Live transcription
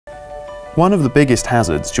One of the biggest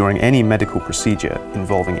hazards during any medical procedure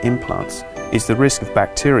involving implants is the risk of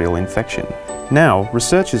bacterial infection. Now,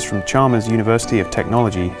 researchers from Chalmers University of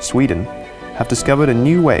Technology, Sweden, have discovered a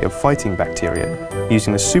new way of fighting bacteria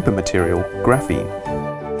using the supermaterial graphene.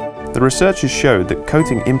 The researchers showed that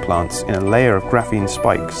coating implants in a layer of graphene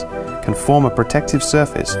spikes can form a protective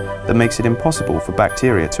surface that makes it impossible for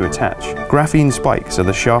bacteria to attach. Graphene spikes are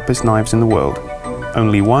the sharpest knives in the world,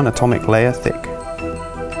 only one atomic layer thick.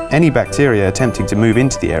 Any bacteria attempting to move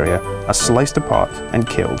into the area are sliced apart and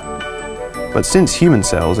killed. But since human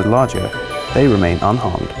cells are larger, they remain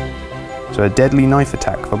unharmed. So a deadly knife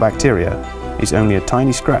attack for bacteria is only a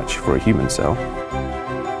tiny scratch for a human cell.